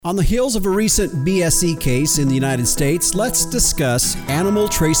On the heels of a recent BSE case in the United States, let's discuss animal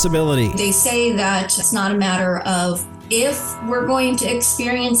traceability. They say that it's not a matter of if we're going to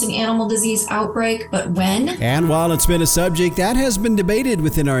experience an animal disease outbreak, but when. And while it's been a subject that has been debated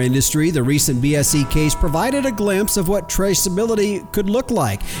within our industry, the recent BSE case provided a glimpse of what traceability could look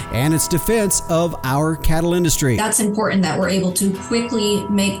like and its defense of our cattle industry. That's important that we're able to quickly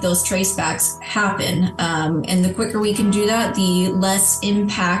make those tracebacks happen. And the quicker we can do that, the less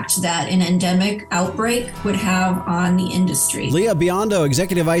impact that an endemic outbreak would have on the industry. Leah Biondo,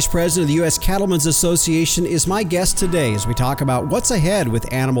 Executive Vice President of the U.S. Cattlemen's Association, is my guest today as we talk about what's ahead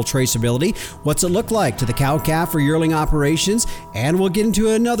with animal traceability, what's it look like to the cow-calf or yearling operations, and we'll get into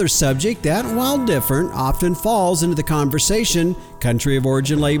another subject that, while different, often falls into the conversation, country of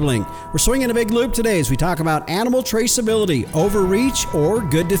origin labeling. We're swinging a big loop today as we talk about animal traceability, overreach, or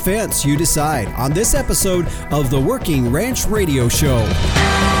good defense. You decide on this episode of the Working Ranch Radio Show.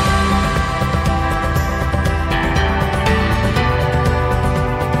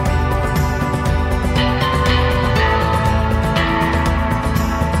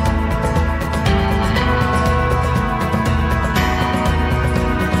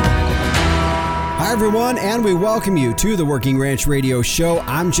 Everyone, and we welcome you to the Working Ranch Radio Show.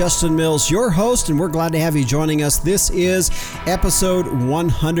 I'm Justin Mills, your host, and we're glad to have you joining us. This is episode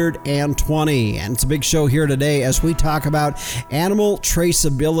 120, and it's a big show here today as we talk about animal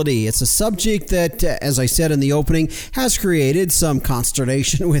traceability. It's a subject that, as I said in the opening, has created some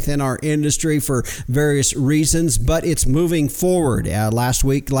consternation within our industry for various reasons, but it's moving forward. Last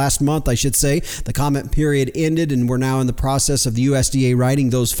month, the comment period ended, and we're now in the process of the USDA writing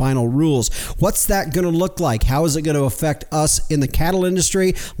those final rules. What's that going to look like? How is it going to affect us in the cattle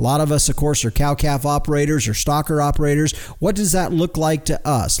industry? A lot of us, of course, are cow-calf operators or stocker operators. What does that look like to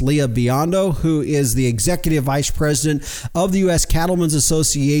us? Leah Biondo, who is the Executive Vice President of the U.S. Cattlemen's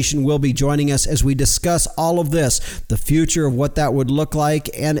Association, will be joining us as we discuss all of this, the future of what that would look like.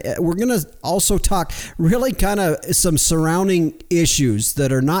 And we're going to also talk really kind of some surrounding issues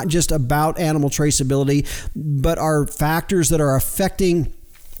that are not just about animal traceability, but are factors that are affecting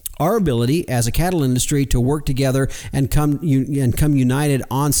our ability as a cattle industry to work together and come united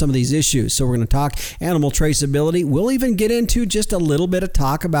on some of these issues. So we're going to talk animal traceability. We'll even get into just a little bit of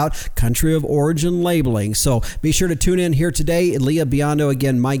talk about country of origin labeling. So be sure to tune in here today. Leah Biondo,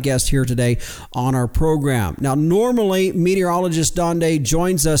 again, my guest here today on our program. Now, normally, meteorologist Don Day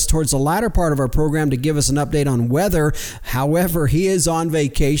joins us towards the latter part of our program to give us an update on weather. However, he is on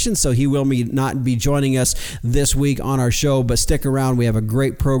vacation, so he will not be joining us this week on our show, but stick around. We have a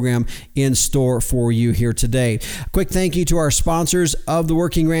great program in store for you here today. A quick thank you to our sponsors of the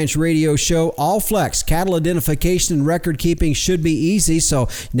Working Ranch Radio Show. Allflex cattle identification and record keeping should be easy, so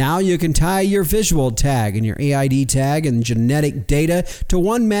now you can tie your visual tag and your AID tag and genetic data to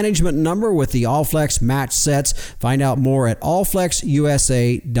one management number with the Allflex match sets. Find out more at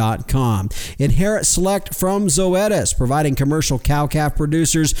allflexusa.com. Inherit Select from Zoetis, providing commercial cow-calf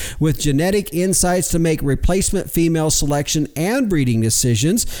producers with genetic insights to make replacement female selection and breeding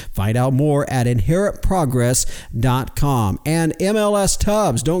decisions. Find out more at inheritprogress.com. And MLS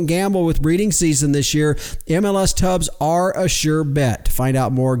Tubs. Don't gamble with breeding season this year. MLS Tubs are a sure bet. To find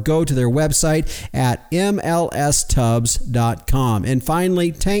out more, go to their website at mlstubs.com. And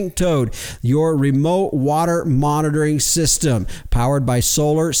finally, Tank Toad, your remote water monitoring system. Powered by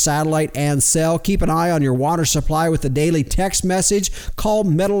solar, satellite, and cell. Keep an eye on your water supply with a daily text message. Call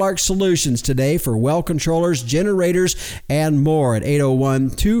Meadowlark Solutions today for well controllers, generators, and more at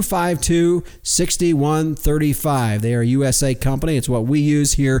 801-252-6135. They are a USA company. It's what we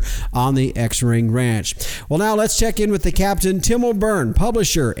use here on the X-Ring Ranch. Well, now let's check in with the Captain, Tim O'Byrne,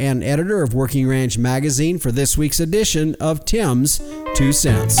 publisher and editor of Working Ranch Magazine, for this week's edition of Tim's 2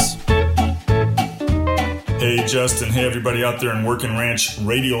 Cents. Hey, Justin. Hey, everybody out there in Working Ranch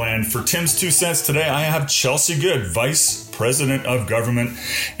Radio Land. For Tim's 2 Cents today, I have Chelsea Good, Vice President of Government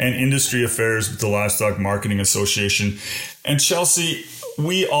and Industry Affairs with the Livestock Marketing Association. And Chelsea,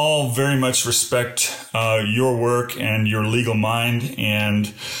 we all very much respect your work and your legal mind.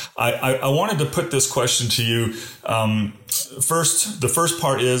 And I wanted to put this question to you. The first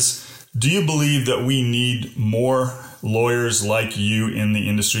part is, do you believe that we need more lawyers like you in the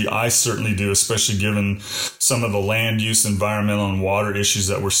industry? I certainly do, especially given some of the land use, environmental, and water issues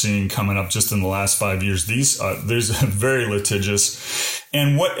that we're seeing coming up just in the last 5 years. There's very litigious.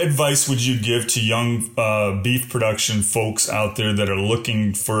 And what advice would you give to young beef production folks out there that are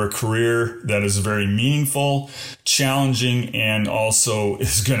looking for a career that is very meaningful, challenging, and also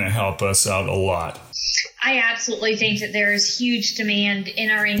is going to help us out a lot? I absolutely think that there is huge demand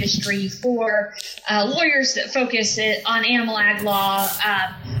in our industry for lawyers that focus on animal ag law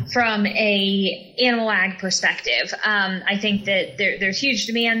from a animal ag perspective. I think that there's huge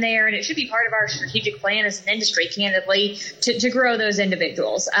demand there, and it should be part of our strategic plan as an industry, candidly, to grow those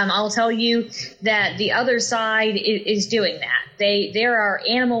individuals. I'll tell you that the other side is doing that. There are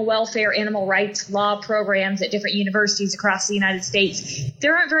animal welfare, animal rights law programs at different universities across the United States.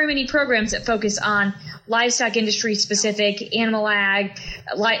 There aren't very many programs that focus on livestock industry specific, animal ag,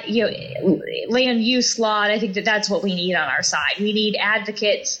 land use law. And I think that that's what we need on our side. We need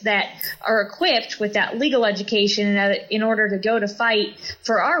advocates that are equipped with that legal education in order to go to fight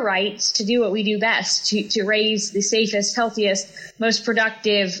for our rights to do what we do best, to raise the safest, healthiest, most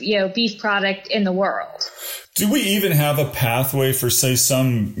productive, beef product in the world. Do we even have a pathway for, say,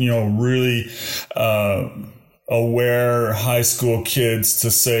 some, really aware high school kids to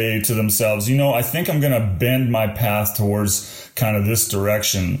say to themselves, I think I'm going to bend my path towards kind of this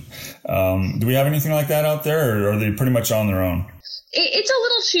direction? Do we have anything like that out there, or are they pretty much on their own? It's a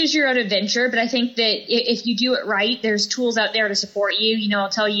little choose your own adventure, but I think that if you do it right, there's tools out there to support you. I'll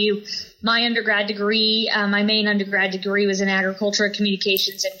tell you, my undergrad degree, my main undergrad degree was in agriculture,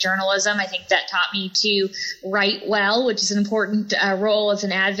 communications, and journalism. I think that taught me to write well, which is an important role as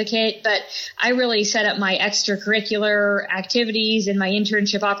an advocate. But I really set up my extracurricular activities and my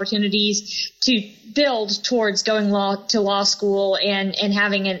internship opportunities to build towards going to law school and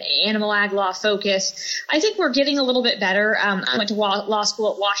having an animal ag law focus. I think we're getting a little bit better. I went to law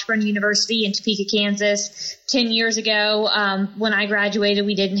school at Washburn University in Topeka, Kansas. 10 years ago, when I graduated,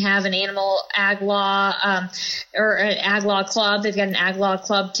 we didn't have an animal ag law or an ag law club. They've got an ag law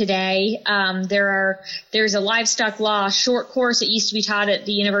club today. There's a livestock law short course that used to be taught at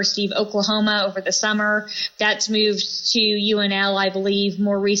the University of Oklahoma over the summer. That's moved to UNL, I believe,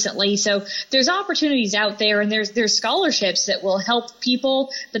 more recently. So there's opportunities out there, and there's scholarships that will help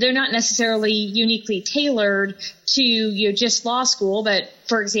people, but they're not necessarily uniquely tailored to just law school. But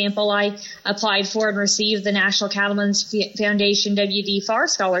for example, I applied for and received the National Cattlemen's Foundation WD FAR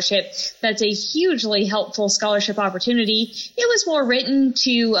scholarship. That's a hugely helpful scholarship opportunity. It was more written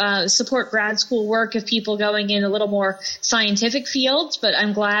to support grad school work of people going in a little more scientific fields, but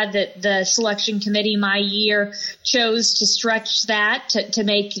I'm glad that the selection committee my year chose to stretch that to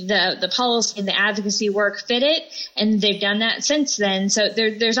make the policy and the advocacy work fit it, and they've done that since then. So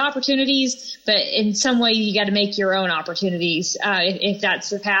there's opportunities, but in some way you got to make your own opportunities if that's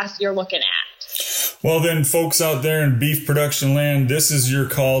the path you're looking at. Well, then, folks out there in beef production land, this is your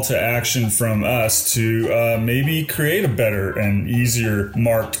call to action from us to maybe create a better and easier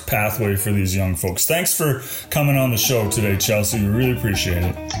marked pathway for these young folks. Thanks for coming on the show today, Chelsea. We really appreciate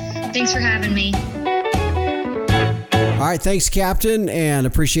it. Thanks for having me. All right, thanks, Captain, and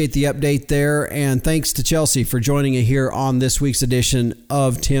appreciate the update there. And thanks to Chelsea for joining you here on this week's edition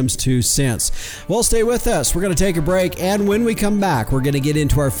of Tim's 2 Cents. Well, stay with us. We're going to take a break, and when we come back, we're going to get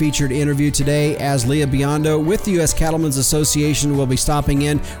into our featured interview today as Leah Biondo with the U.S. Cattlemen's Association will be stopping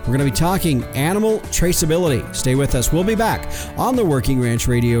in. We're going to be talking animal traceability. Stay with us. We'll be back on the Working Ranch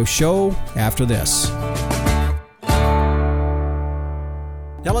Radio Show after this.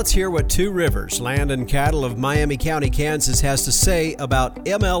 Now let's hear what Two Rivers Land and Cattle of Miami County, Kansas has to say about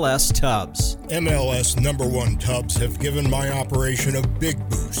MLS tubs. MLS number 1 tubs have given my operation a big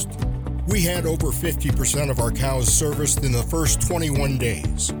boost. We had over 50% of our cows serviced in the first 21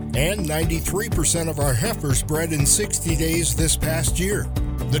 days, and 93% of our heifers bred in 60 days this past year.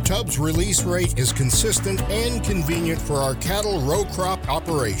 The tubs release rate is consistent and convenient for our cattle row crop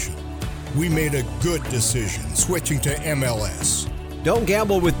operation. We made a good decision switching to MLS. Don't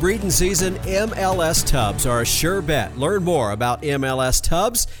gamble with breeding season. MLS tubs are a sure bet. Learn more about MLS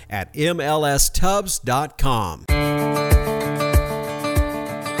tubs at mlstubs.com.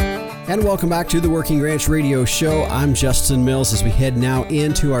 And welcome back to the Working Ranch Radio Show. I'm Justin Mills as we head now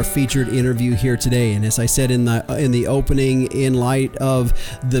into our featured interview here today. And as I said in the opening, in light of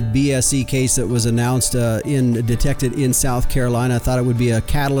the BSE case that was announced detected in South Carolina, I thought it would be a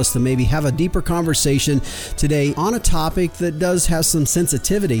catalyst to maybe have a deeper conversation today on a topic that does have some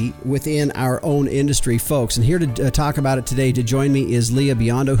sensitivity within our own industry, folks. And here to talk about it today, to join me is Leah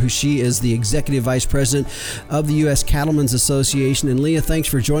Biondo, who she is the Executive Vice President of the U.S. Cattlemen's Association. And Leah, thanks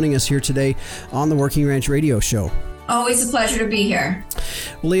for joining us here today on the Working Ranch Radio Show. Always a pleasure to be here.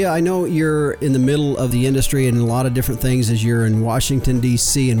 Leah, I know you're in the middle of the industry and a lot of different things as you're in Washington,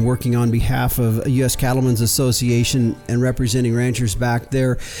 D.C. and working on behalf of U.S. Cattlemen's Association and representing ranchers back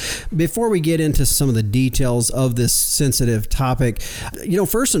there. Before we get into some of the details of this sensitive topic,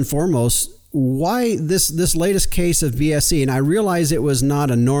 first and foremost, why this latest case of BSE? And I realize it was not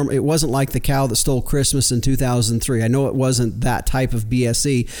it wasn't like the cow that stole Christmas in 2003. I know it wasn't that type of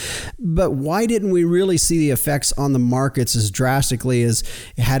BSE, but why didn't we really see the effects on the markets as drastically as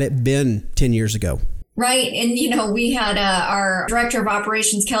had it been 10 years ago? Right. And, we had our director of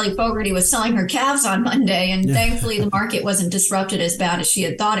operations, Kelly Fogarty, was selling her calves on Monday. And thankfully, the market wasn't disrupted as bad as she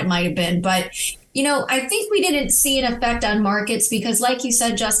had thought it might have been. But I think we didn't see an effect on markets because, like you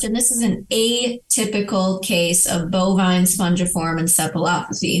said, Justin, this is an atypical case of bovine spongiform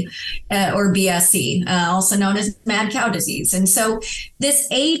encephalopathy, or BSE, also known as mad cow disease. And so this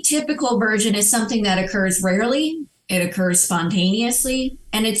atypical version is something that occurs rarely. It occurs spontaneously,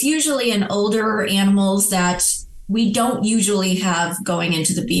 and it's usually in older animals that we don't usually have going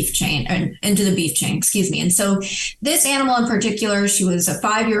into the beef chain, And so this animal in particular, she was a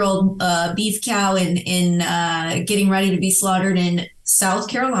 5-year-old beef cow in getting ready to be slaughtered in South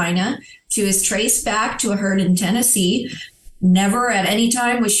Carolina. She was traced back to a herd in Tennessee. Never at any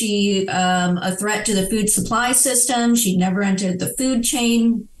time was she a threat to the food supply system. She never entered the food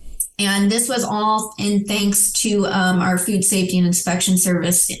chain. And this was all in thanks to our Food Safety and Inspection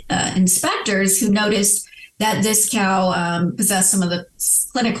Service inspectors who noticed that this cow possessed some of the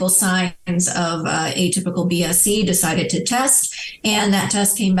clinical signs of atypical BSE, decided to test, and that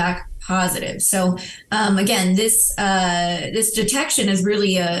test came back positive. So again, this detection is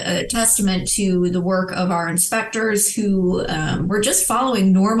really a testament to the work of our inspectors who were just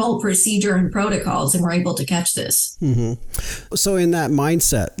following normal procedure and protocols and were able to catch this. Mm-hmm. So in that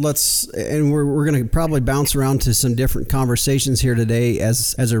mindset, we're going to probably bounce around to some different conversations here today.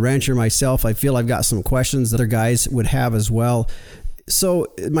 As a rancher myself, I feel I've got some questions that other guys would have as well. So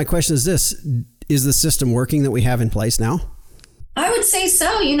my question is this: is the system working that we have in place now? I would say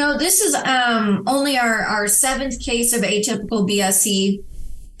so. This is only our 7th case of atypical BSE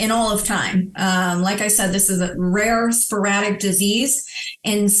in all of time. Like I said, this is a rare sporadic disease.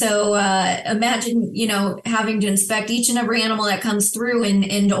 And so imagine, having to inspect each and every animal that comes through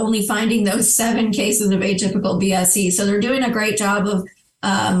and only finding those 7 cases of atypical BSE. So they're doing a great job of,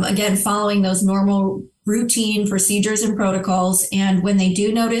 again, following those normal routine procedures and protocols. And when they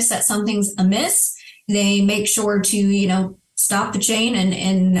do notice that something's amiss, they make sure to, stop the chain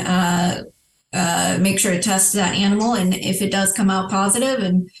and make sure to test that animal. And if it does come out positive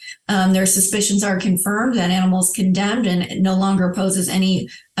and their suspicions are confirmed, that animal's condemned and it no longer poses any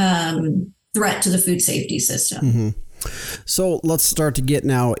threat to the food safety system. Mm-hmm. So let's start to get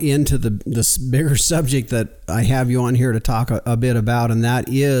now into this bigger subject that I have you on here to talk a bit about, and that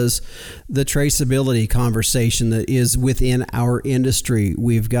is the traceability conversation that is within our industry.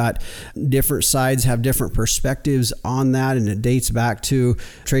 We've got different sides, have different perspectives on that, and it dates back to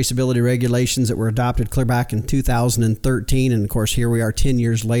traceability regulations that were adopted clear back in 2013. And of course, here we are 10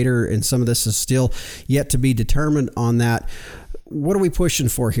 years later, and some of this is still yet to be determined on that. What are we pushing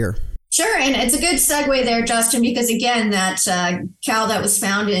for here? Sure. And it's a good segue there, Justin, because again, that cow that was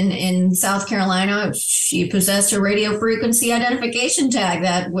found in South Carolina, she possessed a radio frequency identification tag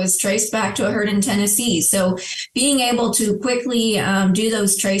that was traced back to a herd in Tennessee. So being able to quickly do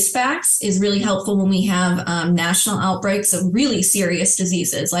those trace backs is really helpful when we have national outbreaks of really serious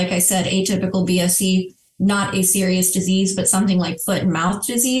diseases. Like I said, atypical BSE, not a serious disease, but something like foot and mouth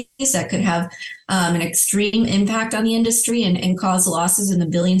disease that could have an extreme impact on the industry and cause losses in the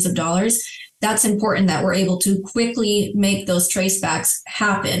billions of dollars. That's important that we're able to quickly make those tracebacks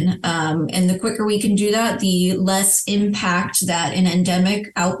happen. And the quicker we can do that, the less impact that an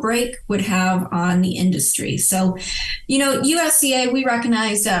endemic outbreak would have on the industry. So, USDA, we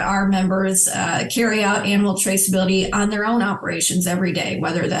recognize that our members carry out animal traceability on their own operations every day,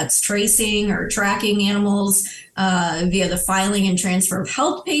 whether that's tracing or tracking animals via the filing and transfer of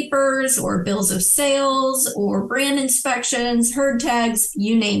health papers or bills of sales or brand inspections, herd tags,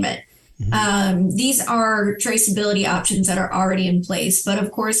 you name it. These are traceability options that are already in place. But of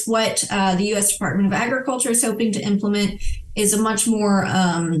course, what the U.S. Department of Agriculture is hoping to implement is a much more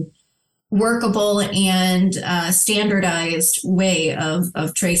workable and standardized way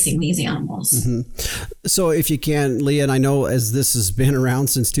of tracing these animals. Mm-hmm. So if you can, Leah, and I know as this has been around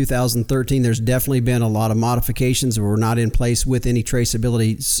since 2013, there's definitely been a lot of modifications that were not in place with any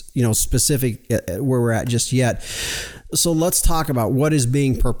traceability, specific where we're at just yet. So let's talk about what is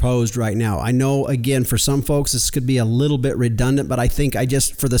being proposed right now. I know, again, for some folks, this could be a little bit redundant, but I think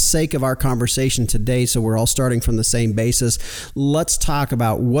for the sake of our conversation today, so we're all starting from the same basis, let's talk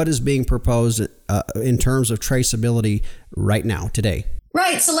about what is being proposed in terms of traceability right now, today.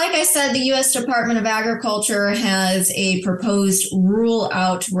 Right. So like I said, the U.S. Department of Agriculture has a proposed rule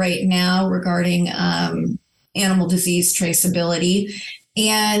out right now regarding animal disease traceability.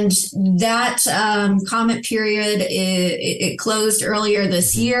 And that comment period, it closed earlier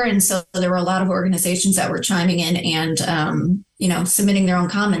this year. And so there were a lot of organizations that were chiming in and, submitting their own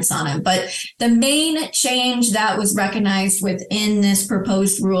comments on it. But the main change that was recognized within this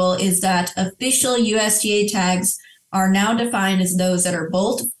proposed rule is that official USDA tags are now defined as those that are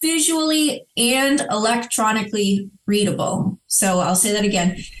both visually and electronically readable. So I'll say that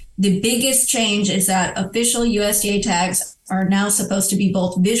again. The biggest change is that official USDA tags are now supposed to be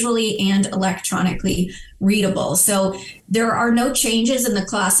both visually and electronically readable. So there are no changes in the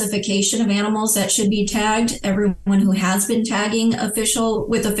classification of animals that should be tagged. Everyone who has been tagging with official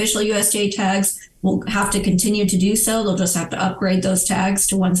USDA tags will have to continue to do so. They'll just have to upgrade those tags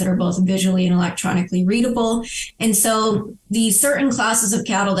to ones that are both visually and electronically readable. And so the certain classes of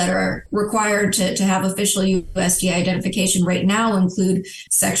cattle that are required to have official USDA identification right now include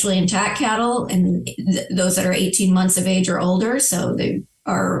sexually intact cattle and those that are 18 months of age or older. So they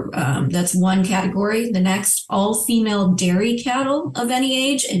are that's one category. The next, all female dairy cattle of any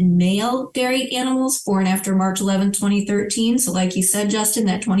age and male dairy animals born after March 11, 2013. So like you said, Justin,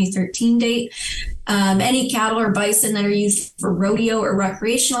 that 2013 date. Any cattle or bison that are used for rodeo or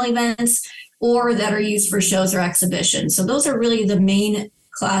recreational events or that are used for shows or exhibitions. So those are really the main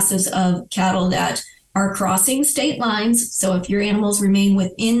classes of cattle that are crossing state lines. So if your animals remain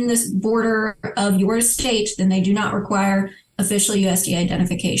within this border of your state, then they do not require official USDA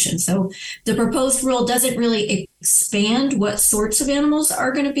identification. So the proposed rule doesn't really expand what sorts of animals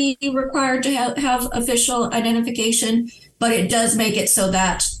are going to be required to have official identification, but it does make it so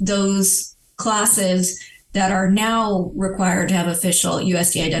that those classes that are now required to have official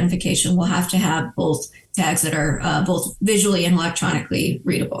USDA identification will have to have both tags that are both visually and electronically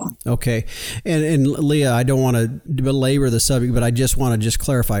readable. Okay. And Leah, I don't want to belabor the subject, but I just want to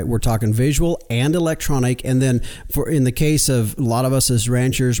clarify. We're talking visual and electronic. And then in the case of a lot of us as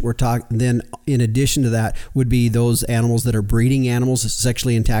ranchers, we're talking then in addition to that would be those animals that are breeding animals,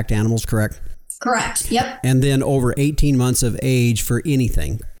 sexually intact animals, correct? Correct. Yep. And then over 18 months of age for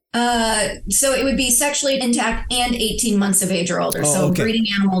anything. So it would be sexually intact and 18 months of age or older. Okay. Breeding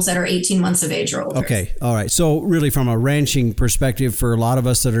animals that are 18 months of age or older. Okay. All right. So really from a ranching perspective, for a lot of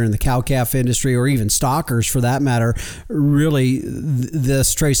us that are in the cow-calf industry or even stockers for that matter, really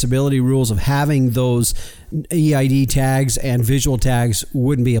this traceability rules of having those EID tags and visual tags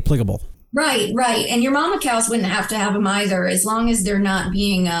wouldn't be applicable. Right. And your mama cows wouldn't have to have them either, as long as they're not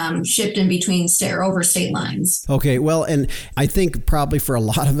being shipped in between or over state lines. Okay. Well, and I think probably for a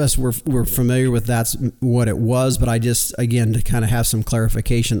lot of us, we're familiar with that's what it was. But I just, again, to kind of have some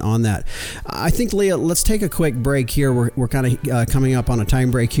clarification on that. I think, Leah, let's take a quick break here. We're kind of coming up on a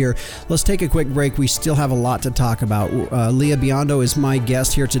time break here. Let's take a quick break. We still have a lot to talk about. Leah Biondo is my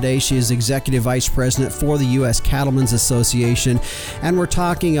guest here today. She is Executive Vice President for the U.S. Cattlemen's Association. And we're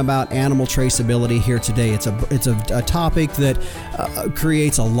talking about animal traceability here today. It's a topic that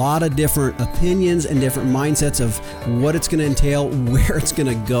creates a lot of different opinions and different mindsets of what it's going to entail, where it's going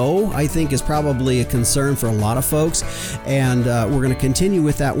to go. I think is probably a concern for a lot of folks, and we're going to continue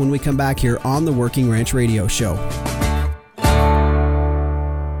with that when we come back here on the Working Ranch Radio Show.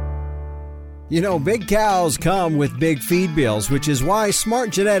 You know, big cows come with big feed bills, which is why smart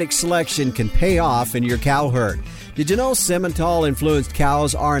genetic selection can pay off in your cow herd. Did you know Simmental-influenced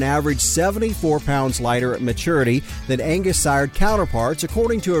cows are an average 74 pounds lighter at maturity than Angus-sired counterparts,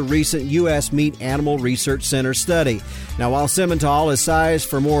 according to a recent U.S. Meat Animal Research Center study? Now, while Simmental is sized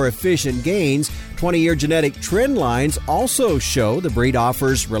for more efficient gains, 20-year genetic trend lines also show the breed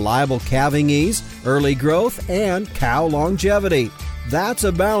offers reliable calving ease, early growth, and cow longevity. That's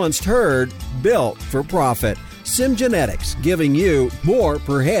a balanced herd built for profit. SimGenetics, giving you more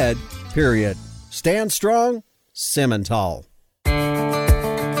per head, period. Stand strong, Simmental.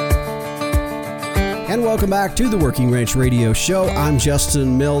 And welcome back to the Working Ranch Radio Show. I'm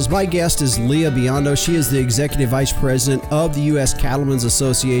Justin Mills. My guest is Leah Biondo. She is the Executive Vice President of the U.S. Cattlemen's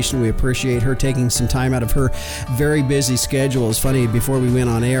Association. We appreciate her taking some time out of her very busy schedule. It's funny, before we went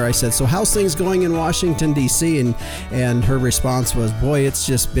on air, I said, so how's things going in Washington, D.C.? And her response was, boy, it's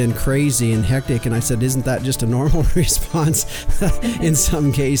just been crazy and hectic. And I said, isn't that just a normal response in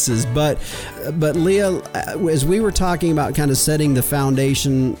some cases? But Leah, as we were talking about kind of setting the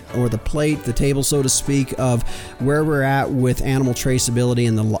foundation or the plate, the table, so to speak, of where we're at with animal traceability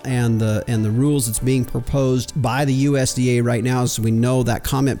and the rules that's being proposed by the USDA right now. So we know that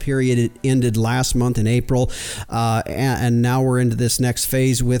comment period ended last month in April, and now we're into this next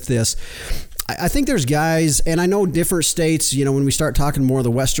phase with this. I think there's guys, and I know different states, when we start talking more of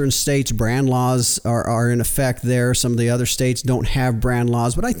the Western states, brand laws are in effect there. Some of the other states don't have brand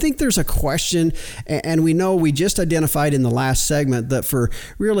laws, but I think there's a question, and we know we just identified in the last segment that for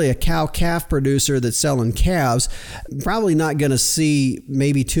really a cow-calf producer that's selling calves, probably not going to see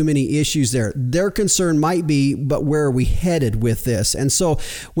maybe too many issues there. Their concern might be, but where are we headed with this? And so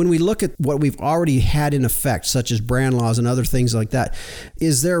when we look at what we've already had in effect, such as brand laws and other things like that,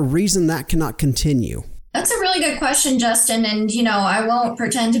 is there a reason that cannot continue? That's a really good question, Justin. And, I won't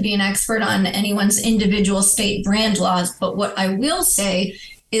pretend to be an expert on anyone's individual state brand laws, but what I will say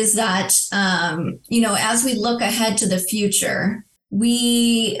is that, as we look ahead to the future,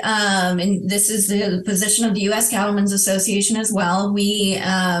 we, and this is the position of the U.S. Cattlemen's Association as well, we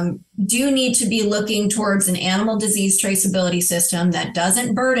do need to be looking towards an animal disease traceability system that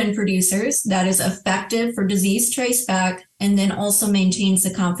doesn't burden producers, that is effective for disease traceback, and then also maintains the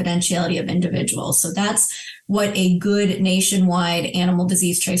confidentiality of individuals. So that's what a good nationwide animal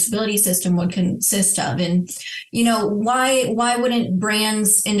disease traceability system would consist of. And, why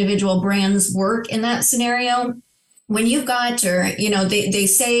wouldn't individual brands work in that scenario? When you've got, they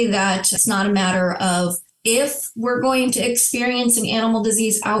say that it's not a matter of if we're going to experience an animal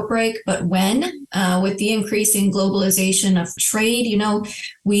disease outbreak, but when. With the increasing globalization of trade,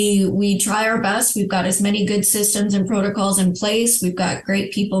 we try our best. We've got as many good systems and protocols in place. We've got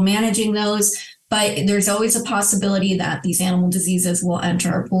great people managing those. But there's always a possibility that these animal diseases will enter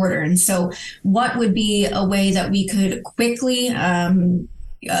our border. And so what would be a way that we could quickly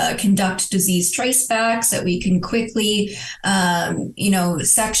conduct disease tracebacks, that we can quickly,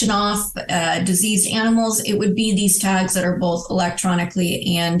 section off diseased animals? It would be these tags that are both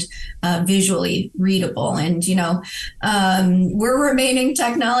electronically and visually readable. And, we're remaining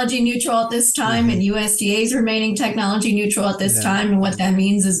technology neutral at this time, and USDA is remaining technology neutral at this time. And what that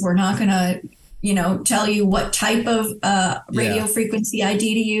means is we're not going to tell you what type of radio frequency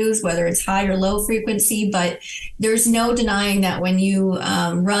ID to use, whether it's high or low frequency. But there's no denying that when you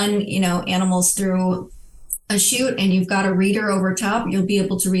run, animals through a chute and you've got a reader over top, you'll be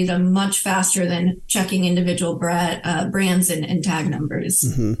able to read them much faster than checking individual brands and tag numbers.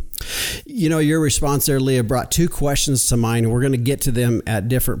 Mm-hmm. Your response there, Leah, brought two questions to mind, and we're going to get to them at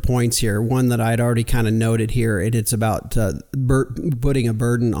different points here. One that I'd already kind of noted here, and it's about putting a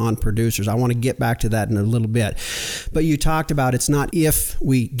burden on producers. I want to get back to that in a little bit. But you talked about it's not if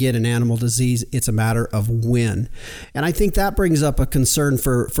we get an animal disease, it's a matter of when. And I think that brings up a concern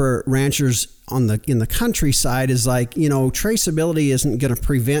for ranchers in the countryside, is like, traceability isn't going to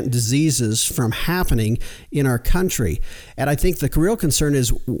prevent diseases from happening in our country. And I think the real concern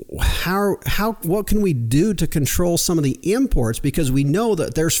is what can we do to control some of the imports, because we know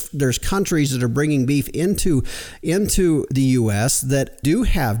that there's countries that are bringing beef into the U.S. that do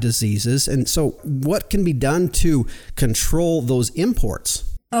have diseases. And so what can be done to control those imports?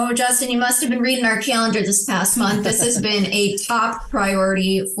 Oh, Justin, you must have been reading our calendar this past month. This has been a top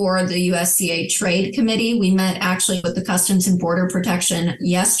priority for the USDA Trade Committee. We met actually with the Customs and Border Protection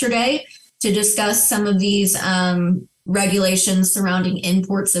yesterday to discuss some of these regulations surrounding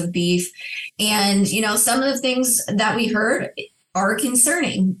imports of beef. And, some of the things that we heard are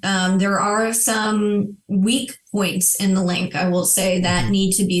concerning. There are some weak points in the link, I will say, that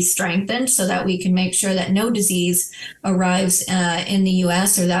need to be strengthened so that we can make sure that no disease arrives in the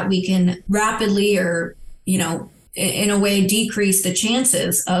U.S., or that we can rapidly or, in a way decrease the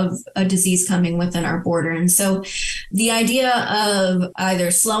chances of a disease coming within our border. And so the idea of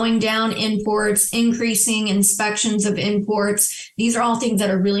either slowing down imports, increasing inspections of imports, these are all things that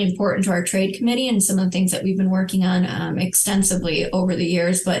are really important to our trade committee, and some of the things that we've been working on extensively over the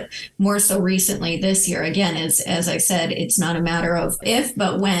years, but more so recently this year. Again, as I said, it's not a matter of if,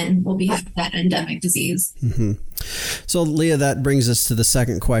 but when we'll be having that endemic disease. Mm-hmm. So, Leah, that brings us to the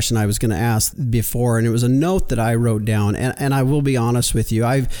second question I was going to ask before, and it was a note that I wrote down. And I will be honest with you,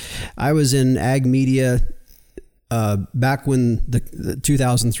 I was in ag media back when the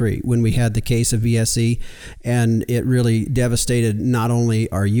 2003, when we had the case of VSE, and it really devastated not only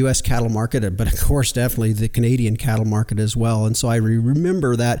our U.S. cattle market, but of course, definitely the Canadian cattle market as well. And so I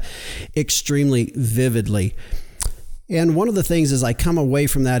remember that extremely vividly. And one of the things is I come away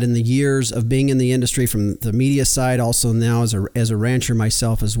from that in the years of being in the industry, from the media side, also now as a rancher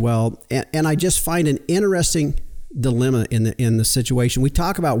myself as well. And I just find an interesting dilemma in the situation. We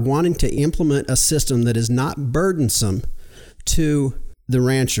talk about wanting to implement a system that is not burdensome to the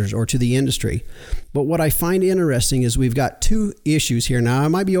ranchers or to the industry. But what I find interesting is we've got two issues here. Now, I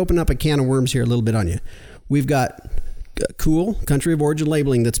might be opening up a can of worms here a little bit on you. We've got cool country of origin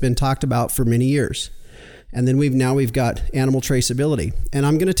labeling that's been talked about for many years. And then we've got animal traceability. And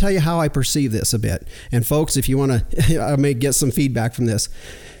I'm going to tell you how I perceive this a bit. And folks, if you want to, I may get some feedback from this.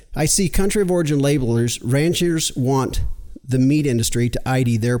 I see country of origin labelers, ranchers want the meat industry to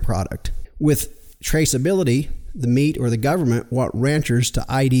ID their product. With traceability, the meat or the government want ranchers to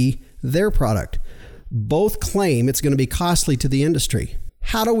ID their product. Both claim it's going to be costly to the industry.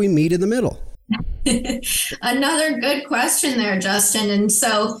 How do we meet in the middle? Another good question there, Justin. And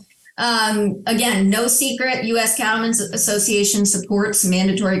so, again, no secret, U.S. Cattlemen's Association supports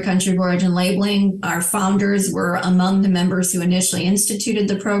mandatory country of origin labeling. Our founders were among the members who initially instituted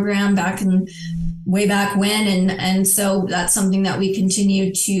the program way back when. And so that's something that we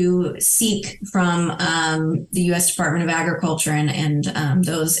continue to seek from the U.S. Department of Agriculture and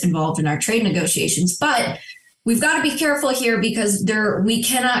those involved in our trade negotiations. But we've got to be careful here because we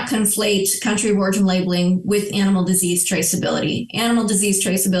cannot conflate country of origin labeling with animal disease traceability. Animal disease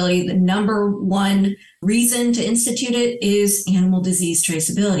traceability, the number one reason to institute it is animal disease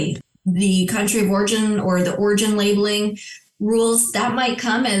traceability. The country of origin or the origin labeling rules, that might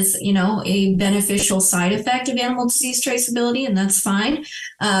come as, a beneficial side effect of animal disease traceability, and that's fine.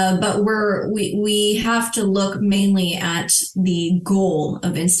 But we have to look mainly at the goal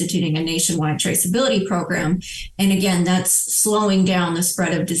of instituting a nationwide traceability program. And again, that's slowing down the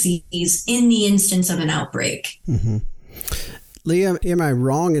spread of disease in the instance of an outbreak. Mm-hmm. Leah, am I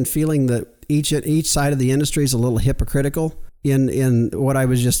wrong in feeling that each side of the industry is a little hypocritical? In what I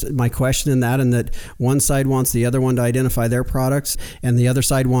was just, my question in that, and that one side wants the other one to identify their products and the other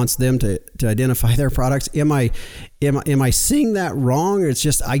side wants them to identify their products. Am I seeing that wrong? Or it's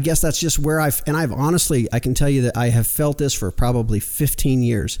just, I guess that's just where I've honestly, I can tell you that I have felt this for probably 15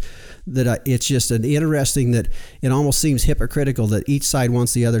 years, that it's just an interesting that it almost seems hypocritical that each side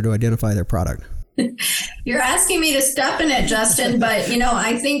wants the other to identify their product. You're asking me to step in it, Justin, but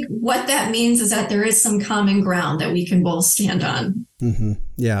I think what that means is that there is some common ground that we can both stand on. Mm-hmm.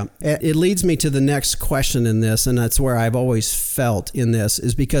 Yeah. It leads me to the next question in this, and that's where I've always felt in this,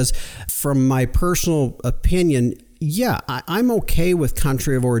 is because from my personal opinion, yeah, I'm okay with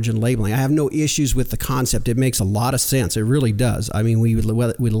country of origin labeling. I have no issues with the concept. It makes a lot of sense. It really does. I mean, we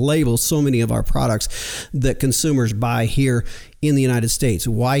label so many of our products that consumers buy here in the United States.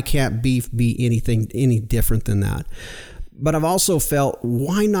 Why can't beef be any different than that? But I've also felt,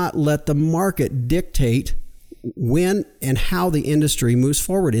 why not let the market dictate when and how the industry moves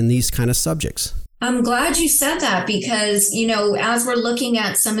forward in these kind of subjects? I'm glad you said that because, as we're looking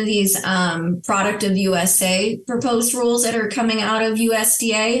at some of these product of USA proposed rules that are coming out of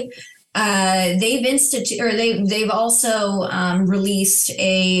USDA, they've also released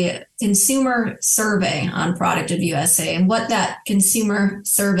a consumer survey on product of USA. And what that consumer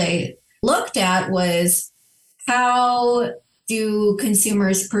survey looked at was, how do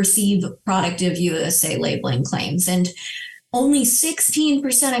consumers perceive product of USA labeling claims? And only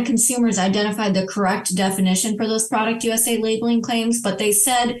 16% of consumers identified the correct definition for those product USA labeling claims, but they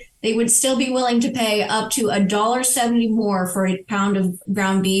said they would still be willing to pay up to $1.70 more for a pound of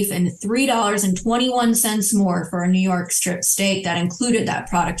ground beef and $3.21 more for a New York strip steak that included that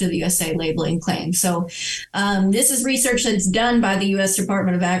product of the USA labeling claim. So this is research that's done by the U.S.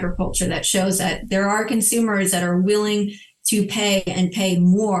 Department of Agriculture that shows that there are consumers that are willing to pay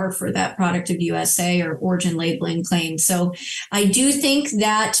more for that product of USA or origin labeling claim. So I do think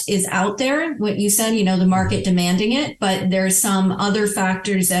that is out there, what you said, the market demanding it, but there's some other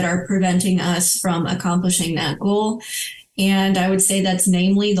factors that are preventing us from accomplishing that goal. And I would say that's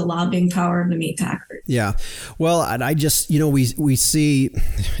namely the lobbying power of the meat packers. Yeah. Well, I just, we see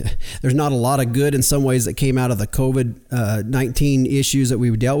there's not a lot of good in some ways that came out of the COVID-19 issues that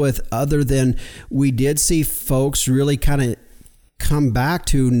we've dealt with, other than we did see folks really kind of come back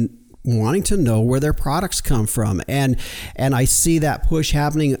to wanting to know where their products come from. And I see that push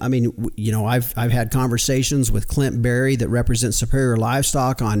happening. I mean, I've had conversations with Clint Berry that represents Superior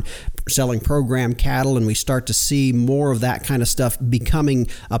Livestock on selling program cattle, and we start to see more of that kind of stuff becoming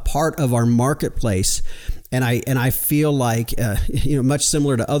a part of our marketplace. And I feel like, much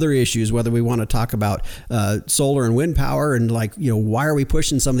similar to other issues, whether we want to talk about solar and wind power and why are we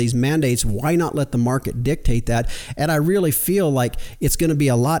pushing some of these mandates? Why not let the market dictate that? And I really feel like it's going to be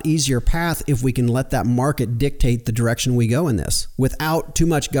a lot easier path if we can let that market dictate the direction we go in this without too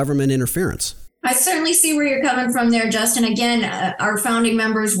much government interference. I certainly see where you're coming from there, Justin. Again, our founding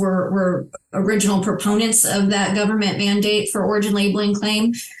members were original proponents of that government mandate for origin labeling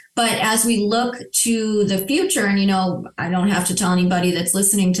claim. But as we look to the future, and, I don't have to tell anybody that's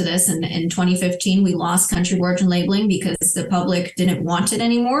listening to this, in 2015, we lost country of origin labeling because the public didn't want it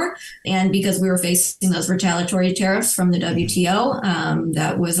anymore. And because we were facing those retaliatory tariffs from the WTO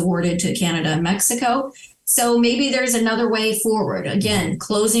that was awarded to Canada and Mexico. So maybe there's another way forward. Again,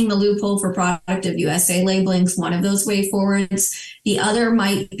 closing the loophole for product of USA labeling is one of those way forwards. The other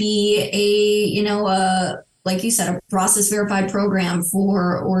might be like you said, a process verified program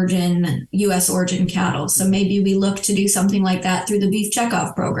for U.S. origin cattle. So maybe we look to do something like that through the beef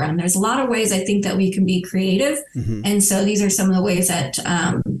checkoff program. There's a lot of ways I think that we can be creative. Mm-hmm. And so these are some of the ways that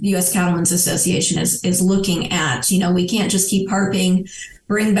U.S. Cattlemen's Association is looking at. We can't just keep harping,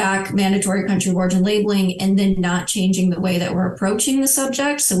 bring back mandatory country of origin labeling, and then not changing the way that we're approaching the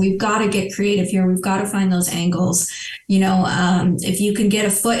subject. So we've got to get creative here. We've got to find those angles. If you can get a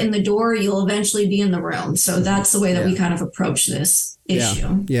foot in the door, you'll eventually be in the room. So that's the way that we kind of approach this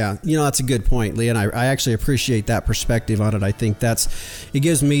issue. Yeah. That's a good point, Lee. And I actually appreciate that perspective on it. I think it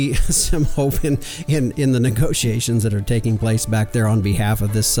gives me some hope in the negotiations that are taking place back there on behalf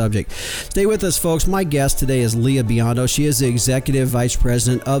of this subject. Stay with us, folks. My guest today is Leah Biondo. She is the Executive Vice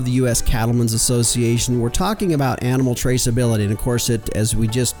President of the U.S. Cattlemen's Association. We're talking about animal traceability. And of course, as we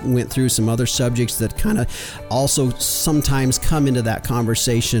just went through some other subjects that kind of also sometimes come into that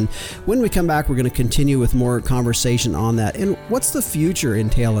conversation. When we come back, we're going to continue with more conversation on that. And what's the future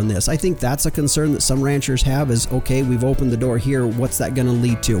entail in this? I think that's a concern that some ranchers have is, okay, we've opened the door here. What's that going to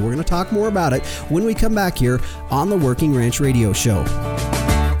lead to? We're going to talk more about it when we come back here on the Working Ranch Radio Show.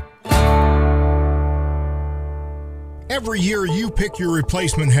 Every year you pick your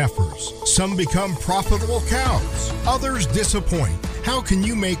replacement heifers. Some become profitable cows. Others disappoint. How can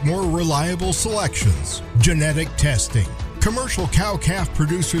you make more reliable selections? Genetic testing. Commercial cow-calf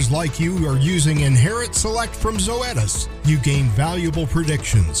producers like you are using Inherit Select from Zoetis. You gain valuable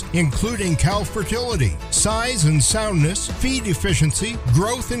predictions, including cow fertility, size and soundness, feed efficiency,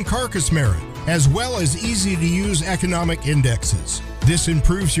 growth and carcass merit, as well as easy-to-use economic indexes. This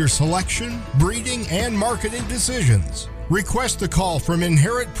improves your selection, breeding, and marketing decisions. Request a call from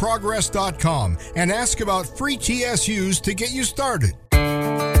inheritprogress.com and ask about free TSUs to get you started.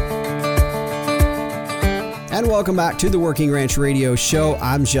 And welcome back to the Working Ranch Radio Show.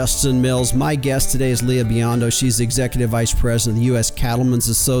 I'm Justin Mills. My guest today is Leah Biondo. She's the Executive Vice President of the U.S. Cattlemen's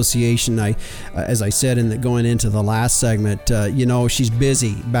Association. As I said going into the last segment, she's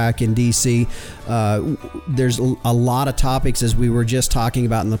busy back in D.C. There's a lot of topics, as we were just talking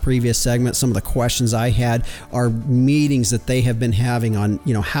about in the previous segment. Some of the questions I had are meetings that they have been having on,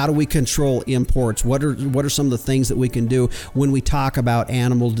 how do we control imports? What are some of the things that we can do when we talk about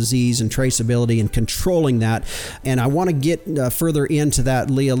animal disease and traceability and controlling that? And I want to get further into that,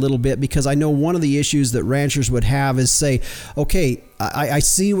 Lee, a little bit, because I know one of the issues that ranchers would have is say, okay, I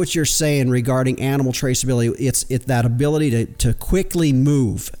see what you're saying regarding animal traceability. It's that ability to quickly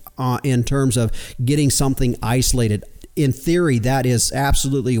move in terms of getting something isolated. In theory, that is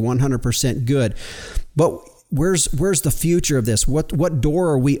absolutely 100% good. But where's the future of this? What door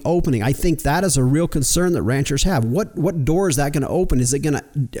are we opening? I think that is a real concern that ranchers have. What door is that going to open?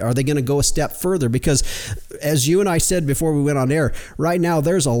 Are they going to go a step further? Because as you and I said before we went on air, right now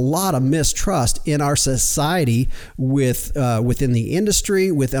there's a lot of mistrust in our society within the industry,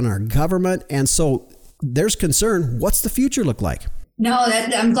 within our government, and so there's concern. What's the future look like? No,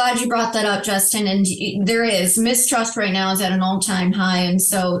 I'm glad you brought that up, Justin. And there is mistrust right now is at an all-time high. And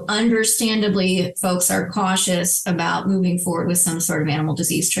so understandably, folks are cautious about moving forward with some sort of animal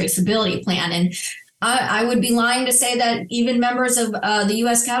disease traceability plan. And I would be lying to say that even members of the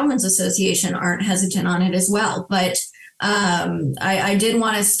U.S. Cattlemen's Association aren't hesitant on it as well. But I did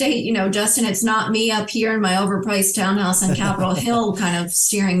want to state, Justin, it's not me up here in my overpriced townhouse on Capitol Hill kind of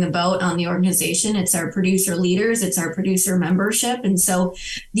steering the boat on the organization. It's our producer leaders. It's our producer membership. And so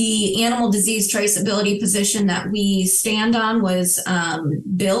the animal disease traceability position that we stand on was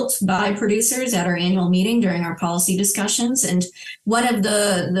built by producers at our annual meeting during our policy discussions. And one of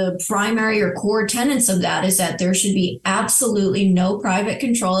the primary or core tenets of that is that there should be absolutely no private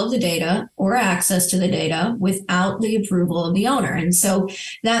control of the data or access to the data without the approval of the owner. And so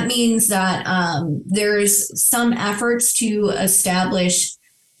that means that there's some efforts to establish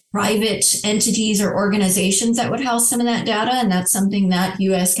private entities or organizations that would house some of that data. And that's something that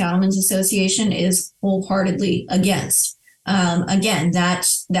U.S. Cattlemen's Association is wholeheartedly against. Again, that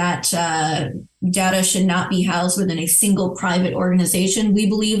data should not be housed within a single private organization. We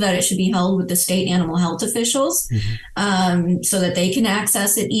believe that it should be held with the state animal health officials, so that they can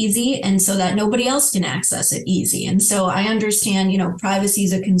access it easy and so that nobody else can access it easy. And so I understand, privacy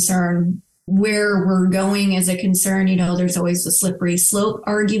is a concern. Where we're going is a concern. There's always the slippery slope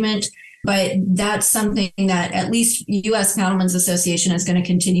argument, but that's something that at least U.S. Cattlemen's Association is going to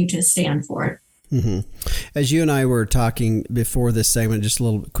continue to stand for. Mm-hmm. As you and I were talking before this segment, just a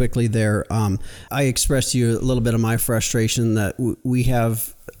little quickly there, I expressed to you a little bit of my frustration that we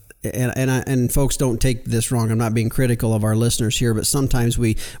have and folks don't take this wrong. I'm not being critical of our listeners here, but sometimes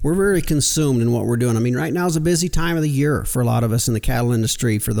we're very consumed in what we're doing. I mean, right now is a busy time of the year for a lot of us in the cattle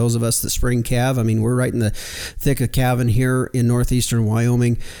industry. For those of us that spring calve, I mean, we're right in the thick of calving here in northeastern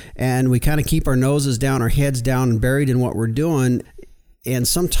Wyoming, and we kind of keep our noses down, our heads down, and buried in what we're doing. And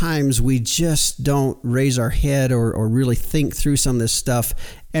sometimes we just don't raise our head or really think through some of this stuff.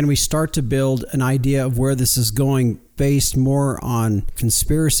 And we start to build an idea of where this is going based more on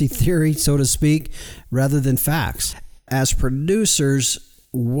conspiracy theory, so to speak, rather than facts. As producers,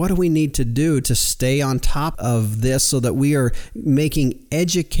 what do we need to do to stay on top of this so that we are making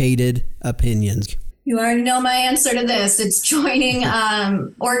educated opinions? You already know my answer to this. It's joining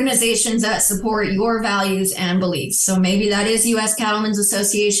organizations that support your values and beliefs. So maybe that is U.S. Cattlemen's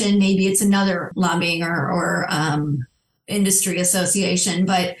Association. Maybe it's another lobbying or industry association.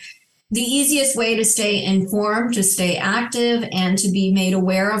 But the easiest way to stay informed, to stay active, and to be made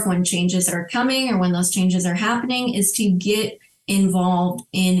aware of when changes are coming or when those changes are happening is to get involved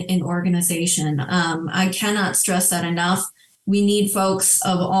in an organization. I cannot stress that enough. We need folks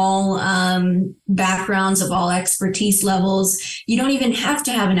of all backgrounds, of all expertise levels. You don't even have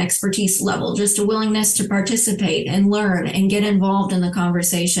to have an expertise level, just a willingness to participate and learn and get involved in the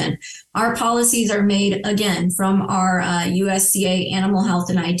conversation. Our policies are made, again, from our USCA Animal Health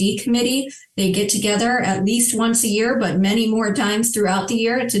and ID Committee. They get together at least once a year, but many more times throughout the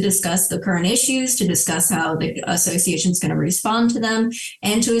year to discuss the current issues, to discuss how the association is going to respond to them,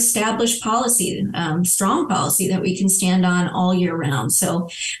 and to establish policy, strong policy that we can stand on all year round. So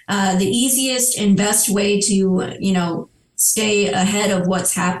the easiest and best way to, stay ahead of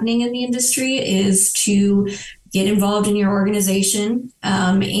what's happening in the industry is to get involved in your organization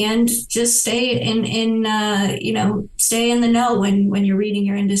and just stay stay in the know when you're reading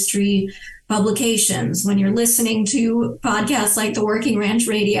your industry publications, when you're listening to podcasts like the Working Ranch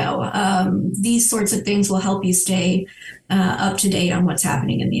Radio. These sorts of things will help you stay up to date on what's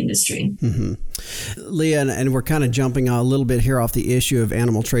happening in the industry. Mm-hmm. Leah, and we're kind of jumping a little bit here off the issue of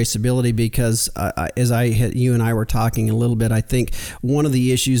animal traceability because as you and I were talking a little bit, I think one of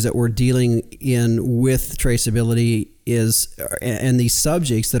the issues that we're dealing in with traceability is, and these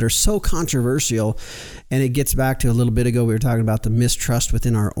subjects that are so controversial, and it gets back to a little bit ago, we were talking about the mistrust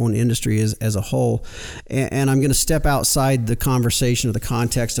within our own industry as a whole. And I'm going to step outside the conversation or the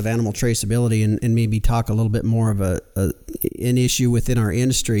context of animal traceability and maybe talk a little bit more of an issue within our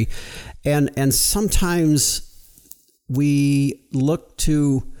industry. And sometimes we look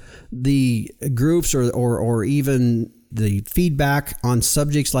to the groups or even the feedback on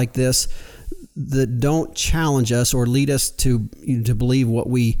subjects like this that don't challenge us or lead us to believe what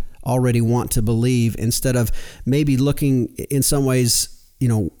we already want to believe, instead of maybe looking in some ways,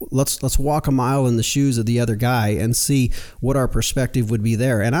 let's walk a mile in the shoes of the other guy and see what our perspective would be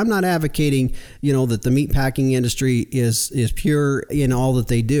there. And I'm not advocating, that the meatpacking industry is pure in all that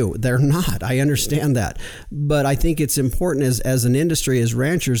they do. They're not. I understand that. But I think it's important as an industry, as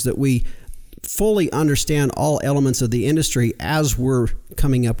ranchers, that we fully understand all elements of the industry as we're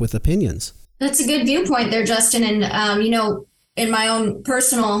coming up with opinions. That's a good viewpoint there, Justin. And, in my own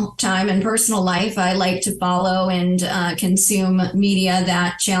personal time and personal life, I like to follow and consume media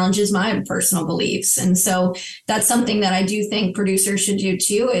that challenges my personal beliefs. And so that's something that I do think producers should do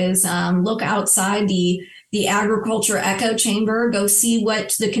too, is look outside the agriculture echo chamber, go see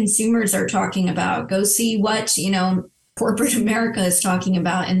what the consumers are talking about, go see what, corporate America is talking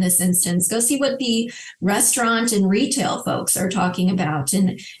about in this instance. Go see what the restaurant and retail folks are talking about.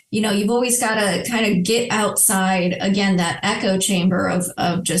 And, you've always got to kind of get outside, again, that echo chamber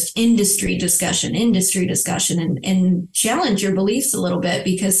of just industry discussion and challenge your beliefs a little bit,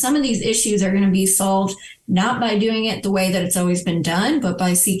 because some of these issues are going to be solved not by doing it the way that it's always been done, but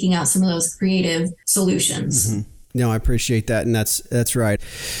by seeking out some of those creative solutions. Mm-hmm. No, I appreciate that. And that's right.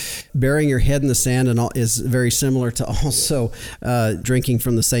 Burying your head in the sand is very similar to also drinking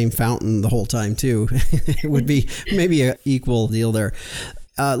from the same fountain the whole time too. It would be maybe an equal deal there.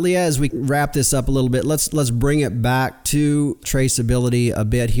 Leah, as we wrap this up a little bit, let's bring it back to traceability a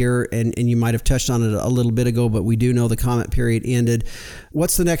bit here. And you might have touched on it a little bit ago, but we do know the comment period ended.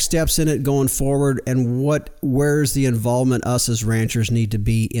 What's the next steps in it going forward, and where's the involvement us as ranchers need to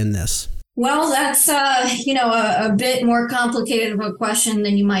be in this? Well, that's, a bit more complicated of a question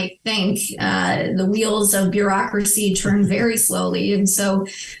than you might think. The wheels of bureaucracy turn very slowly. And so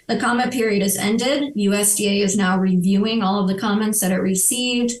the comment period has ended. USDA is now reviewing all of the comments that it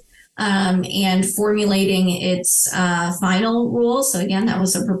received and formulating its final rule. So again, that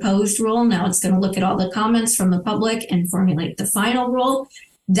was a proposed rule. Now it's going to look at all the comments from the public and formulate the final rule.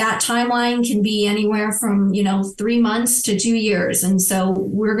 that timeline can be anywhere from, 3 months to 2 years. And so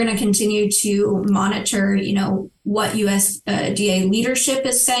we're going to continue to monitor, what USDA leadership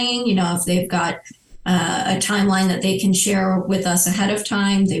is saying. If they've got a timeline that they can share with us ahead of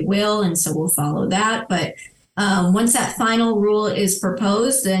time, they will. And so we'll follow that. But once that final rule is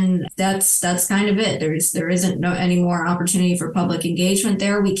proposed, then that's kind of it. There isn't any more opportunity for public engagement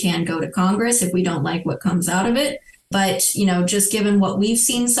there. We can go to Congress if we don't like what comes out of it. But, just given what we've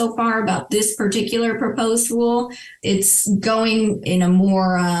seen so far about this particular proposed rule, it's going in a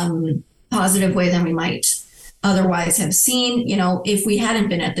more positive way than we might otherwise have seen, if we hadn't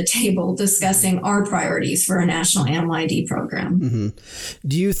been at the table discussing our priorities for a national animal ID program. Mm-hmm.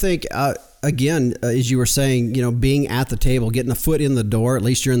 Do you think, again, as you were saying, being at the table, getting a foot in the door, at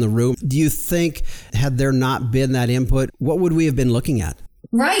least you're in the room, do you think had there not been that input, what would we have been looking at?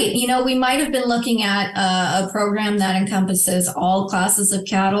 Right. We might have been looking at a program that encompasses all classes of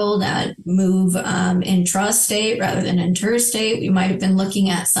cattle that move intrastate rather than interstate. We might have been looking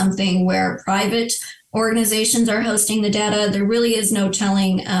at something where private organizations are hosting the data. There really is no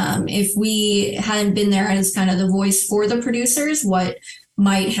telling if we hadn't been there as kind of the voice for the producers, what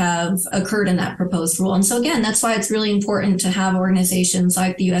might have occurred in that proposed rule. And so again, that's why it's really important to have organizations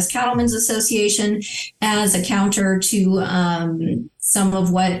like the U.S. Cattlemen's Association as a counter to some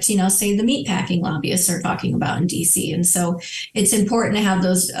of what, say the meatpacking lobbyists are talking about in DC. And so it's important to have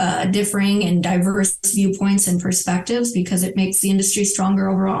those differing and diverse viewpoints and perspectives because it makes the industry stronger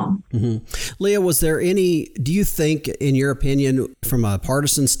overall. Mm-hmm. Leah, do you think, in your opinion, from a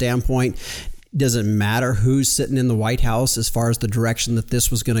partisan standpoint, does it matter who's sitting in the White House as far as the direction that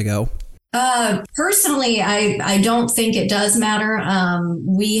this was going to go? Personally, I don't think it does matter.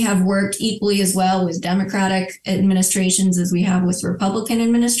 We have worked equally as well with Democratic administrations as we have with Republican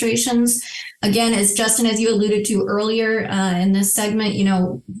administrations. Again, as you alluded to earlier in this segment,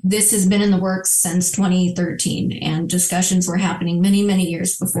 this has been in the works since 2013 and discussions were happening many, many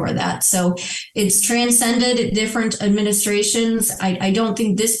years before that. So it's transcended different administrations. I don't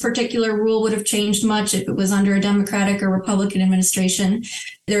think this particular rule would have changed much if it was under a Democratic or Republican administration.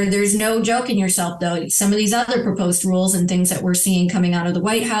 There's no joking yourself, though. Some of these other proposed rules and things that we're seeing coming out of the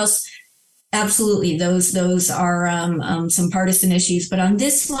White House, absolutely, those are some partisan issues. But on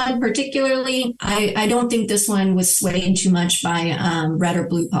this one particularly, I don't think this one was swayed too much by red or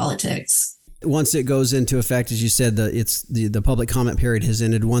blue politics. Once it goes into effect, as you said, the public comment period has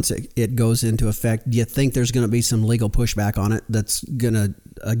ended. Once it goes into effect, do you think there's going to be some legal pushback on it that's going to,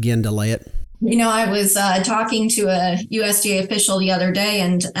 again, delay it? I was talking to a USDA official the other day,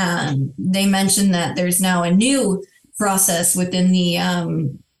 and they mentioned that there's now a new process within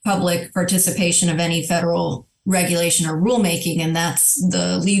the public participation of any federal regulation or rulemaking, and that's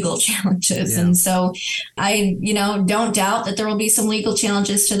the legal challenges. Yeah. And so I, don't doubt that there will be some legal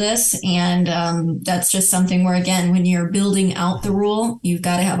challenges to this. And that's just something where, again, when you're building out the rule, you've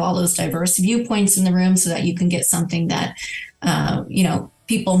got to have all those diverse viewpoints in the room so that you can get something that,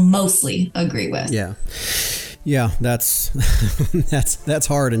 people mostly agree with. Yeah. Yeah, that's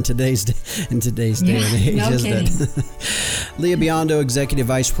hard in today's day and age, no isn't kidding. it? Leah Biondo, Executive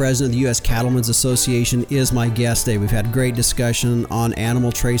Vice President of the U.S. Cattlemen's Association, is my guest today. We've had great discussion on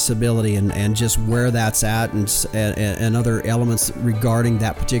animal traceability and just where that's at and other elements regarding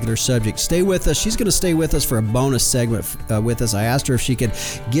that particular subject. Stay with us. She's going to stay with us for a bonus segment with us. I asked her if she could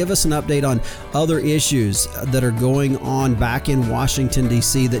give us an update on other issues that are going on back in Washington,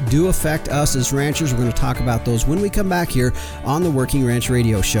 D.C. that do affect us as ranchers. We're going to talk about those when we come back here on the Working Ranch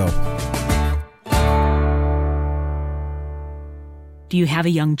Radio Show. Do you have a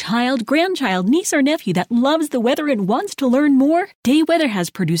young child, grandchild, niece, or nephew that loves the weather and wants to learn more? Day Weather has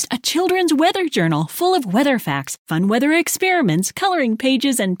produced a children's weather journal full of weather facts, fun weather experiments, coloring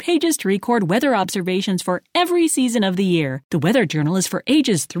pages, and pages to record weather observations for every season of the year. The weather journal is for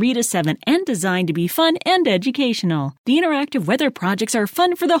ages 3 to 7 and designed to be fun and educational. The interactive weather projects are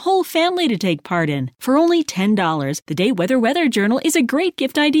fun for the whole family to take part in. For only $10, the Day Weather Journal is a great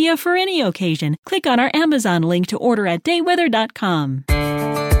gift idea for any occasion. Click on our Amazon link to order at dayweather.com.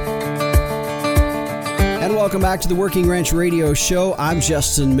 And welcome back to the Working Ranch Radio Show. I'm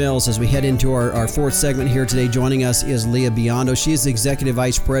Justin Mills. As we head into our fourth segment here today, joining us is Leah Biondo. She is the Executive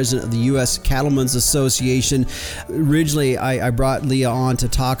Vice President of the U.S. Cattlemen's Association. Originally, I brought Leah on to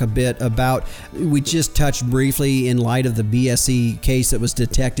talk a bit about, we just touched briefly in light of the BSE case that was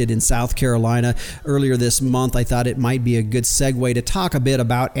detected in South Carolina earlier this month. I thought it might be a good segue to talk a bit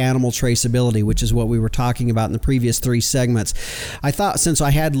about animal traceability, which is what we were talking about in the previous three segments. I thought since I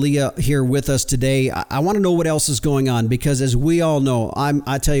had Leah here with us today, I wanted to know what else is going on, because as we all know,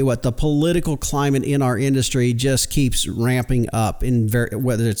 I tell you what, the political climate in our industry just keeps ramping up,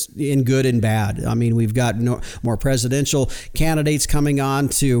 whether it's in good and bad. I mean, we've got more presidential candidates coming on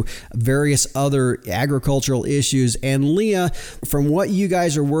to various other agricultural issues. And Leah, from what you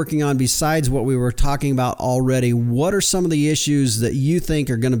guys are working on, besides what we were talking about already, what are some of the issues that you think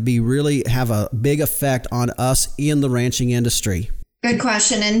are going to be really have a big effect on us in the ranching industry? Good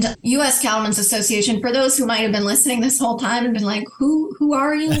question. And U.S. Cattlemen's Association, for those who might have been listening this whole time and been like, who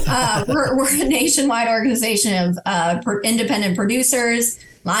are you? We're a nationwide organization of independent producers,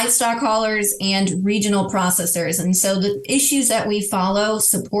 livestock haulers, and regional processors. And so the issues that we follow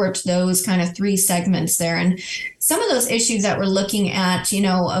support those kind of three segments there. And some of those issues that we're looking at,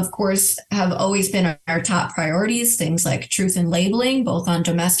 of course, have always been our top priorities, things like truth in labeling, both on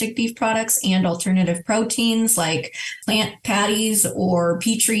domestic beef products and alternative proteins like plant patties or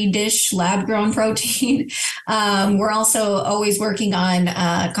Petri dish lab-grown protein. We're also always working on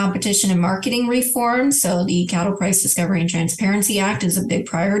competition and marketing reform. So the Cattle Price Discovery and Transparency Act is a big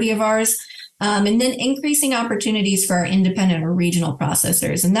priority of ours. And then increasing opportunities for our independent or regional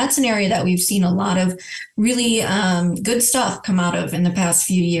processors. And that's an area that we've seen a lot of really good stuff come out of in the past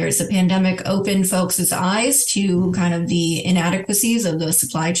few years. The pandemic opened folks' eyes to kind of the inadequacies of the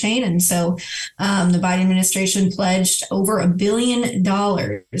supply chain. And so the Biden administration pledged over $1 billion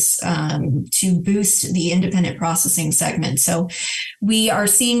to boost the independent processing segment. So we are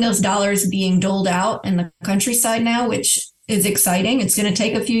seeing those dollars being doled out in the countryside now, which is exciting. It's going to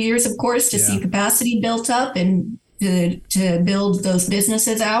take a few years, of course, to see capacity built up and to build those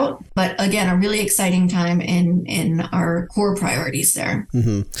businesses out. But again, a really exciting time in our core priorities there.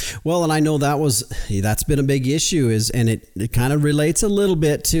 Mm-hmm. Well, and I know that's been a big issue, and it kind of relates a little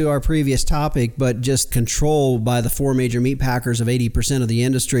bit to our previous topic, but just control by the four major meat packers of 80% of the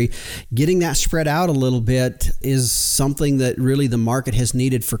industry. Getting that spread out a little bit is something that really the market has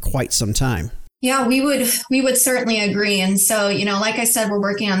needed for quite some time. Yeah, we would certainly agree. And so, like I said, we're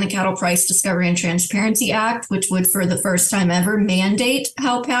working on the Cattle Price Discovery and Transparency Act, which would, for the first time ever, mandate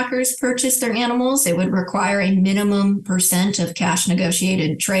how packers purchase their animals. It would require a minimum % of cash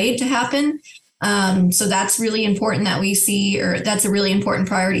negotiated trade to happen. So that's really important that we see, or that's a really important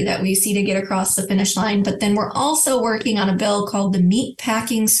priority that we see to get across the finish line. But then we're also working on a bill called the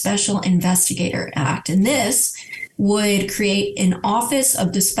Meatpacking Special Investigator Act. And this would create an office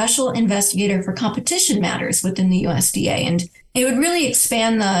of the Special Investigator for Competition Matters within the USDA. And it would really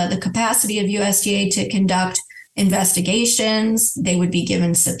expand the capacity of USDA to conduct investigations. They would be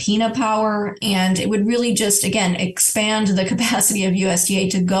given subpoena power, and it would really just, again, expand the capacity of USDA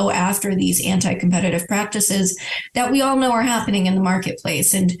to go after these anti-competitive practices that we all know are happening in the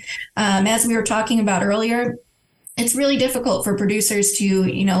marketplace. And as we were talking about earlier, it's really difficult for producers to,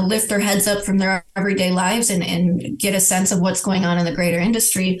 lift their heads up from their everyday lives and get a sense of what's going on in the greater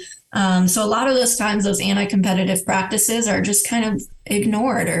industry. So a lot of those times, those anti-competitive practices are just kind of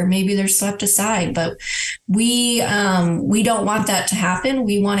ignored, or maybe they're swept aside. But we don't want that to happen.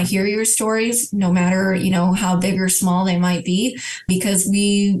 We want to hear your stories, no matter, how big or small they might be, because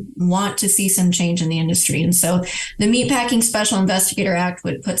we want to see some change in the industry. And so the Meatpacking Special Investigator Act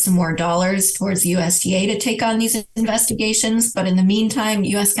would put some more dollars towards the USDA to take on these investigations. But in the meantime,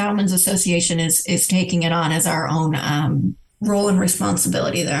 U.S. Cattlemen's Association is taking it on as our own role and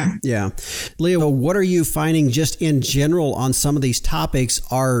responsibility there. Yeah. Leah, what are you finding just in general on some of these topics?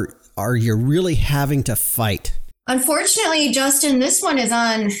 Are you really having to fight? Unfortunately, Justin, this one is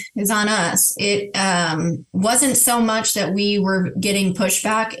on us. It wasn't so much that we were getting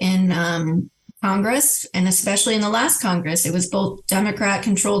pushback in Congress, and especially in the last Congress. It was both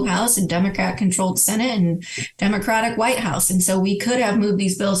Democrat-controlled House and Democrat-controlled Senate and Democratic White House. And so we could have moved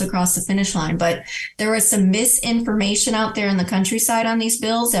these bills across the finish line. But there was some misinformation out there in the countryside on these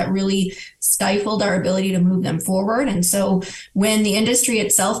bills that really stifled our ability to move them forward. And so when the industry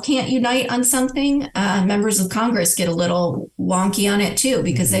itself can't unite on something, members of Congress get a little wonky on it too,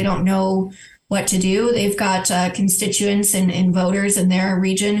 because they don't know what to do. They've got constituents and voters in their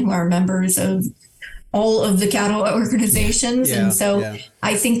region who are members of all of the cattle organizations.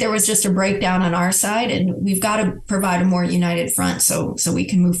 I think there was just a breakdown on our side, and we've got to provide a more united front so we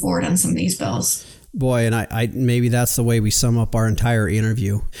can move forward on some of these bills. Boy, and I maybe that's the way we sum up our entire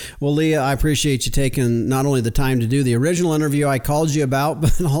interview. Well, Leah, I appreciate you taking not only the time to do the original interview I called you about,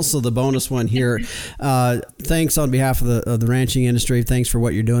 but also the bonus one here. Thanks on behalf of the ranching industry. Thanks for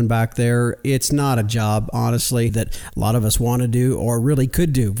what you're doing back there. It's not a job, honestly, that a lot of us want to do or really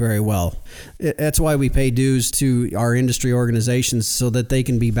could do very well. That's why we pay dues to our industry organizations, so that they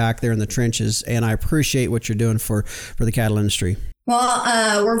can be back there in the trenches. And I appreciate what you're doing for the cattle industry.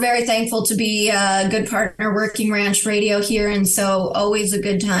 Well, we're very thankful to be a good partner, Working Ranch Radio here. And so always a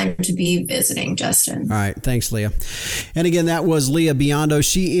good time to be visiting, Justin. All right. Thanks, Leah. And again, that was Leah Biondo.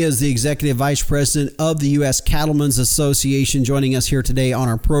 She is the Executive Vice President of the U.S. Cattlemen's Association, joining us here today on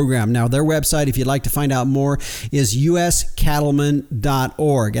our program. Now, their website, if you'd like to find out more, is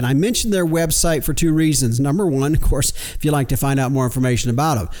uscattlemen.org. And I mentioned their website for two reasons. Number one, of course, if you'd like to find out more information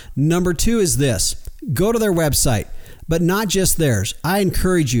about them. Number two is this. Go to their website. But not just theirs. I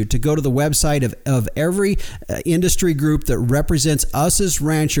encourage you to go to the website of every industry group that represents us as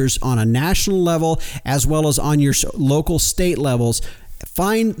ranchers on a national level as well as on your local state levels.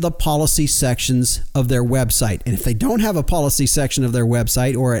 Find the policy sections of their website. And if they don't have a policy section of their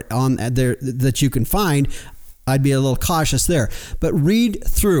website or on there that you can find, I'd be a little cautious there. But read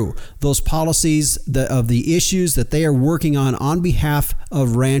through those policies of the issues that they are working on behalf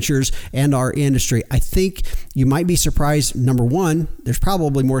of ranchers and our industry. I think you might be surprised. Number one, there's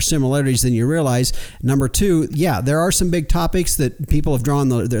probably more similarities than you realize. Number two, yeah, there are some big topics that people have drawn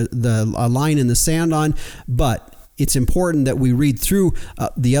the line in the sand on, but it's important that we read through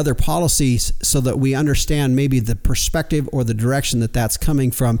the other policies so that we understand maybe the perspective or the direction that that's coming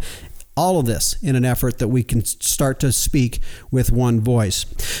from. All of this in an effort that we can start to speak with one voice.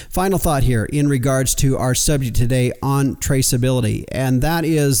 Final thought here in regards to our subject today on traceability, and that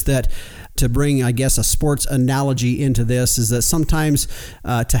is that to bring, I guess, a sports analogy into this is that sometimes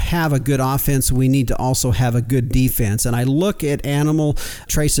to have a good offense, we need to also have a good defense. And I look at animal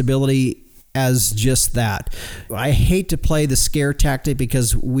traceability as just that. I hate to play the scare tactic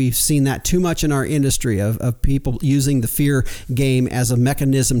because we've seen that too much in our industry of people using the fear game as a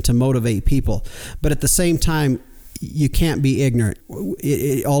mechanism to motivate people. But at the same time, you can't be ignorant.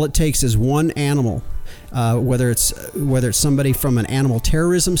 All it takes is one animal, whether it's somebody from an animal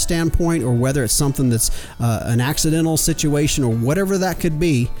terrorism standpoint or whether it's something that's an accidental situation or whatever that could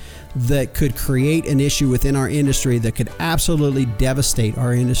be, that could create an issue within our industry that could absolutely devastate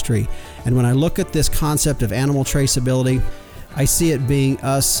our industry. And when I look at this concept of animal traceability, I see it being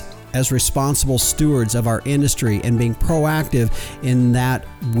us as responsible stewards of our industry and being proactive in that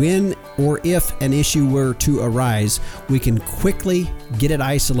when or if an issue were to arise, we can quickly get it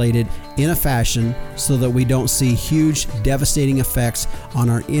isolated in a fashion so that we don't see huge, devastating effects on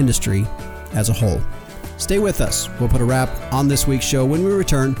our industry as a whole. Stay with us. We'll put a wrap on this week's show when we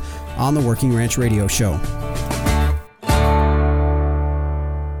return on the Working Ranch Radio Show.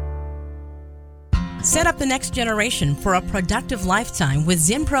 Set up the next generation for a productive lifetime with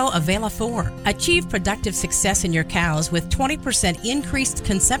Zinpro Avela 4. Achieve productive success in your cows with 20% increased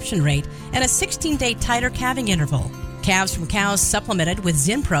conception rate and a 16-day tighter calving interval. Calves from cows supplemented with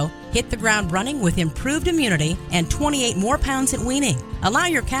Zinpro hit the ground running with improved immunity and 28 more pounds at weaning. Allow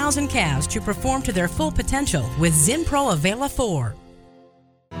your cows and calves to perform to their full potential with Zinpro Avela 4.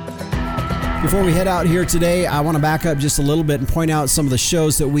 Before we head out here today, I want to back up just a little bit and point out some of the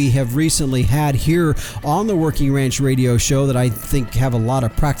shows that we have recently had here on the Working Ranch Radio Show that I think have a lot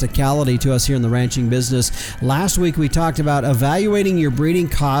of practicality to us here in the ranching business. Last week, we talked about evaluating your breeding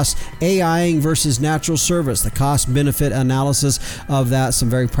costs, AIing versus natural service, the cost-benefit analysis of that,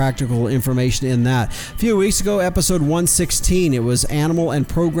 some very practical information in that. A few weeks ago, episode 116, it was animal and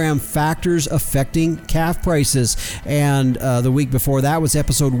program factors affecting calf prices. And the week before that was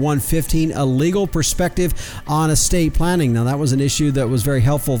episode 115, a legal perspective on estate planning. Now, that was an issue that was very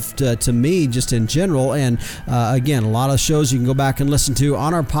helpful to me just in general. And again, a lot of shows you can go back and listen to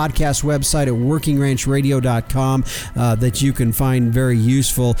on our podcast website at workingranchradio.com that you can find very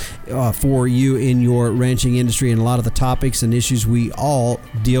useful for you in your ranching industry and a lot of the topics and issues we all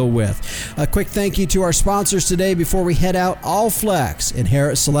deal with. A quick thank you to our sponsors today before we head out. Allflex,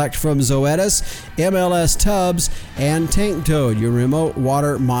 Inherit Select from Zoetis, MLS Tubs, and Tank Toad, your remote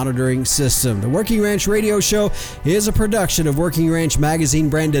water monitoring system. The Working Ranch Radio Show is a production of Working Ranch Magazine,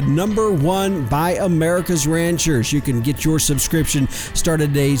 branded #1 by America's Ranchers. You can get your subscription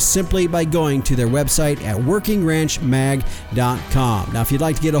started today simply by going to their website at workingranchmag.com. Now, if you'd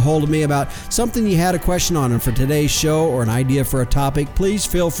like to get a hold of me about something you had a question on for today's show or an idea for a topic, please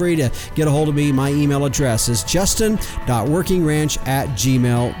feel free to get a hold of me. My email address is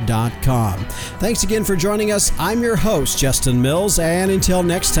justin.workingranch@gmail.com. Thanks again for joining us. I'm your host, Justin Mills, and until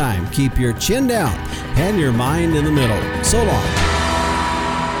next time, keep your chin down and your mind in the middle. So long.